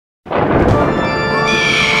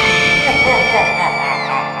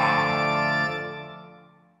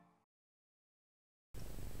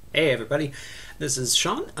Hey everybody, this is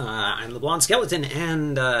Sean. I'm the Blonde Skeleton,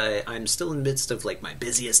 and I'm still in the midst of like my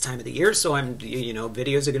busiest time of the year, so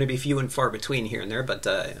videos are going to be few and far between here and there. But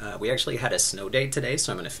we actually had a snow day today,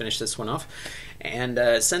 so I'm going to finish this one off and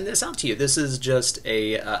send this out to you. This is just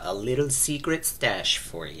a little secret stash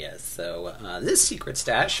for you. So this secret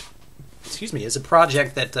stash, excuse me, is a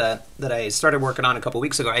project that I started working on a couple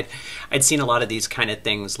weeks ago. I'd seen a lot of these kind of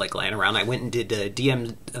things like lying around. I went and did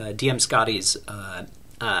DM Scotty's.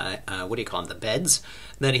 What do you call them? The beds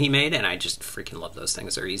that he made, and I just freaking love those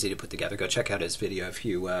things. They're easy to put together. Go check out his video if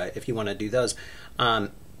you want to do those.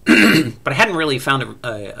 But I hadn't really found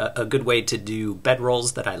a good way to do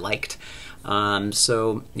bedrolls that I liked.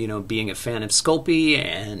 So being a fan of Sculpey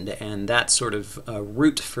and that sort of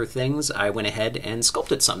route for things, I went ahead and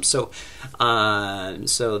sculpted some. So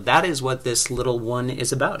that is what this little one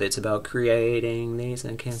is about. It's about creating these.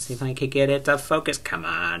 I can't see if I can get it to focus. Come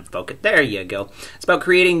on, focus. There you go. It's about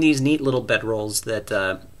creating these neat little bedrolls that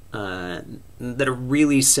are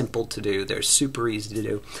really simple to do. They're super easy to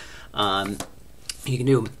do. You can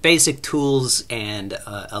do basic tools and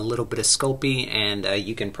a little bit of Sculpey, and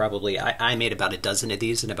you can probably, I made about a dozen of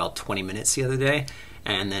these in about 20 minutes the other day,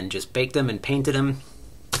 and then just baked them and painted them.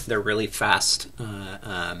 They're really fast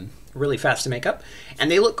to make up,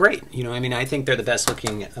 and they look great. I think they're the best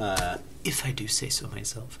looking, if I do say so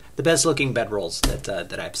myself, the best looking bedrolls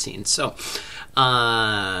that I've seen. So,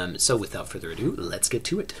 so without further ado, let's get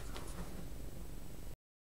to it.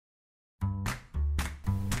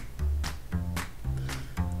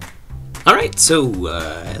 Alright, so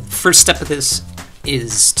first step of this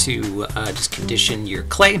is to just condition your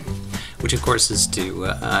clay, which of course is to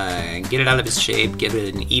get it out of its shape, give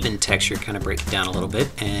it an even texture, kind of break it down a little bit,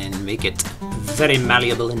 and make it very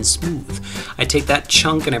malleable and smooth. I take that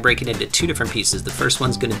chunk and I break it into two different pieces. The first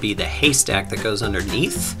one's going to be the haystack that goes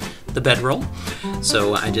underneath the bedroll.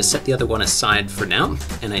 So I just set the other one aside for now,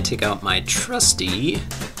 and I take out my trusty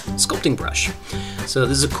sculpting brush. So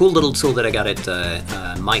this is a cool little tool that I got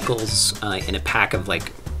at Michael's in a pack of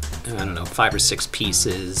like, I don't know, 5 or 6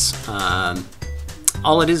 pieces.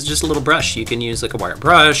 All it is just a little brush. You can use like a wire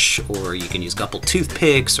brush, or you can use a couple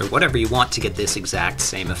toothpicks, or whatever you want to get this exact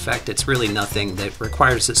same effect. It's really nothing that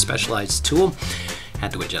requires a specialized tool.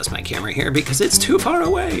 Had to adjust my camera here because it's too far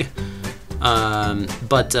away.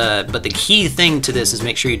 But the key thing to this is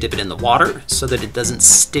make sure you dip it in the water so that it doesn't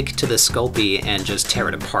stick to the Sculpey and just tear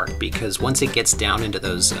it apart, because once it gets down into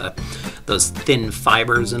those thin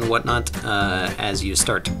fibers and whatnot, as you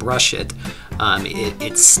start to brush it,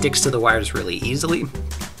 it sticks to the wires really easily,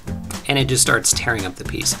 and it just starts tearing up the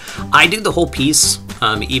piece. I do the whole piece,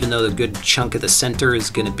 even though the good chunk of the center is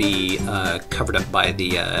going to be covered up by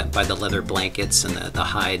the leather blankets and the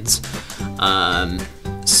hides.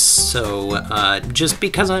 Just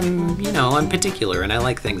because I'm particular and I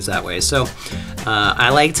like things that way. So I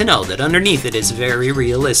like to know that underneath it is very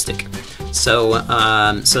realistic. So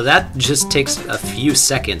that just takes a few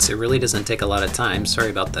seconds. It really doesn't take a lot of time.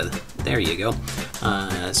 Sorry about there you go.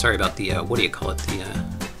 Sorry about the, what do you call it? The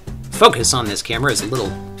focus on this camera is a little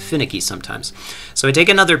finicky sometimes. So I take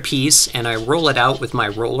another piece and I roll it out with my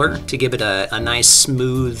roller to give it a nice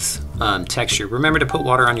smooth texture. Remember to put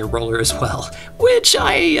water on your roller as well, which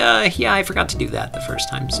I forgot to do that the first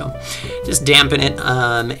time. So just dampen it,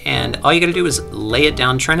 and all you gotta do is lay it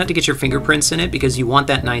down. Try not to get your fingerprints in it because you want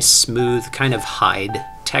that nice smooth kind of hide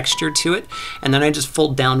texture to it. And then I just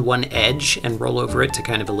fold down one edge and roll over it to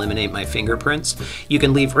kind of eliminate my fingerprints. You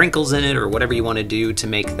can leave wrinkles in it or whatever you want to do to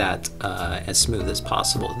make that as smooth as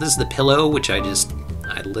possible. This is the pillow, which I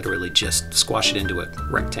literally just squash it into a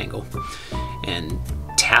rectangle and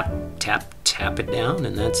tap it down,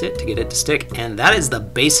 and that's it to get it to stick. And that is the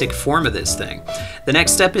basic form of this thing. The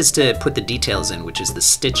next step is to put the details in, which is the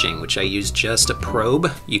stitching, which I use just a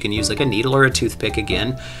probe. You can use like a needle or a toothpick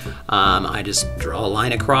again. I just draw a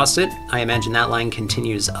line across it. I imagine that line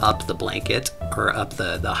continues up the blanket or up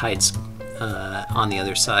the hides on the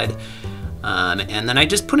other side. And then I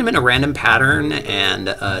just put them in a random pattern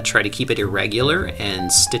and try to keep it irregular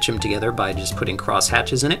and stitch them together by just putting cross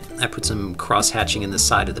hatches in it. I put some cross hatching in the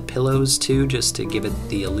side of the pillows too, just to give it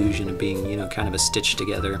the illusion of being, kind of a stitched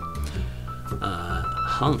together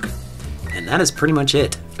hunk. And that is pretty much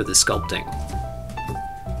it for the sculpting.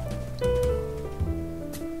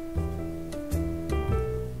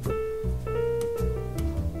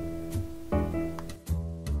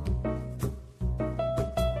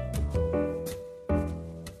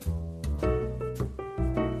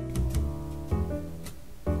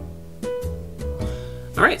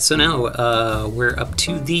 Alright, so now we're up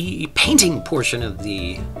to the painting portion of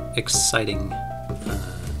the exciting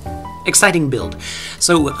exciting build.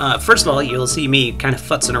 So first of all, you'll see me kind of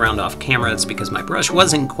futzing around off camera. It's because my brush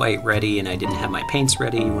wasn't quite ready and I didn't have my paints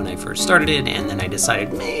ready when I first started it, and then I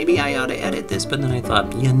decided maybe I ought to edit this, but then I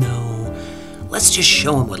thought, you know, let's just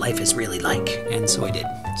show them what life is really like, and so I did.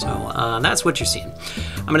 So that's what you're seeing.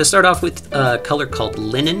 I'm going to start off with a color called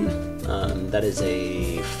Linen. That is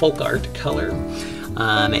a folk art color.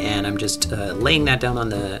 And I'm just laying that down on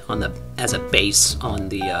the as a base on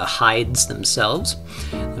the hides themselves.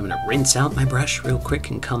 I'm going to rinse out my brush real quick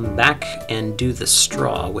and come back and do the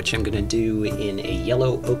straw, which I'm going to do in a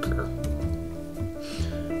yellow ochre.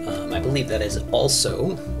 I believe that is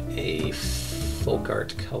also a folk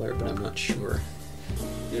art color, but I'm not sure.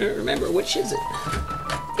 I don't remember which is it.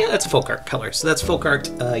 Yeah, that's a folk art color. So that's folk art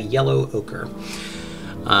yellow ochre.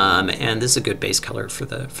 And this is a good base color for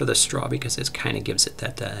the straw because it kind of gives it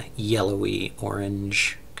that yellowy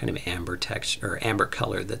orange kind of amber texture or amber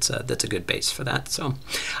color. That's a good base for that. So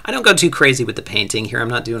I don't go too crazy with the painting here. I'm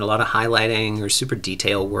not doing a lot of highlighting or super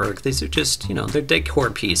detail work. These are just, you know, they're decor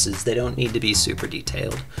pieces. They don't need to be super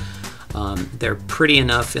detailed. They're pretty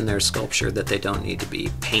enough in their sculpture that they don't need to be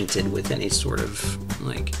painted with any sort of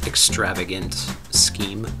like extravagant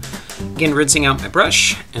scheme. Again, rinsing out my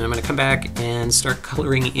brush, and I'm going to come back and start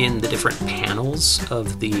coloring in the different panels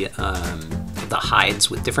of the hides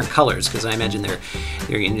with different colors, because I imagine they're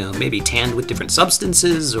you know, maybe tanned with different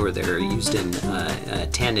substances, or they're used in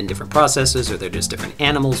tanned in different processes, or they're just different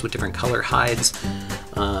animals with different color hides.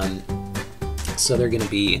 So they're going to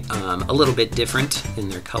be a little bit different in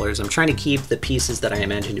their colors. I'm trying to keep the pieces that I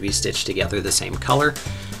imagine to be stitched together the same color.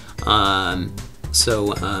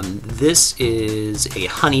 This is a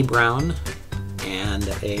honey brown and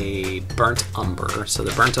a burnt umber. So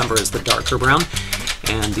the burnt umber is the darker brown,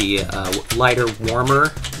 and the lighter,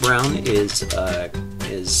 warmer brown is a,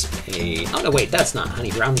 oh no wait, that's not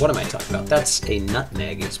honey brown. What am I talking about? That's a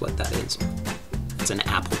nutmeg is what that is. It's an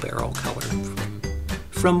apple barrel color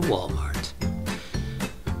from Walmart.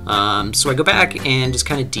 So I go back and just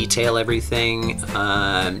kind of detail everything,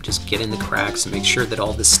 just get in the cracks and make sure that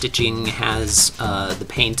all the stitching has the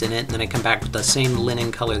paint in it, and then I come back with the same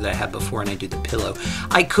linen color that I had before and I do the pillow.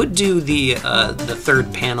 I could do the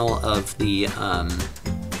third panel of the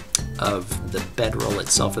bedroll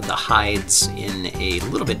itself with the hides in a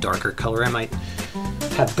little bit darker color. I might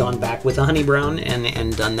have gone back with the honey brown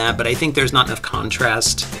and done that, but I think there's not enough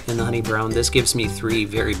contrast in the honey brown. This gives me three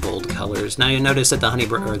very bold colors. Now you'll notice that the honey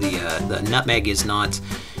or the nutmeg is not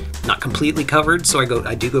completely covered, so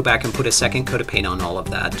I do go back and put a second coat of paint on all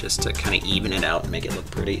of that just to kind of even it out and make it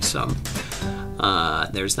look pretty. So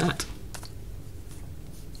there's that.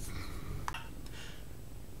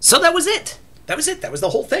 So that was it. That was it. That was the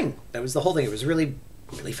whole thing. That was the whole thing. It was really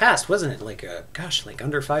fast, wasn't it? Like, gosh, like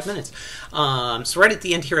under 5 minutes. So right at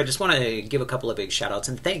the end here, I just want to give a couple of big shout outs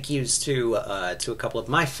and thank yous to a couple of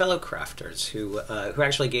my fellow crafters who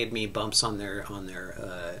actually gave me bumps on their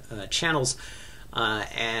channels,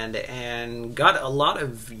 and got a lot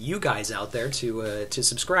of you guys out there to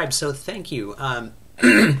subscribe. So thank you.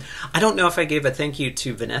 I don't know if I gave a thank you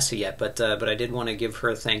to Vanessa yet, but I did want to give her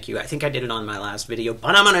a thank you. I think I did it on my last video,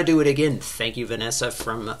 but I'm gonna do it again. Thank you, Vanessa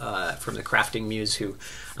from the Crafting Muse, who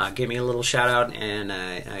gave me a little shout out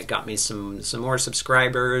and got me some more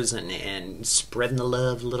subscribers and spreading the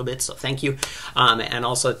love a little bit. So thank you, and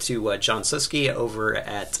also to John Suski over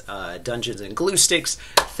at Dungeons and Glue Sticks.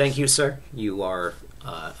 Thank you, sir. You are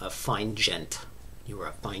a fine gent. You are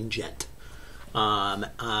a fine gent.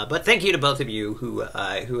 But thank you to both of you who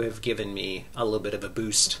have given me a little bit of a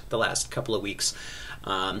boost the last couple of weeks.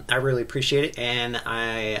 I really appreciate it, and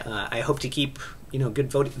I hope to keep, you know,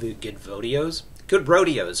 good rodeos.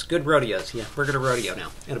 Yeah, we're gonna rodeo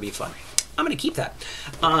now. It'll be fun. I'm gonna keep that.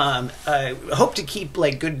 I hope to keep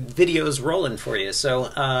like good videos rolling for you. So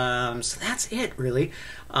so that's it really.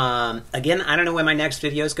 Again, I don't know when my next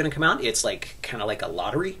video is gonna come out. It's like kind of like a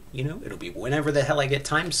lottery, you know. It'll be whenever the hell I get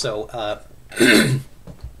time. So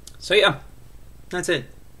so yeah, that's it.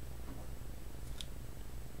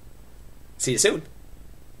 See you soon.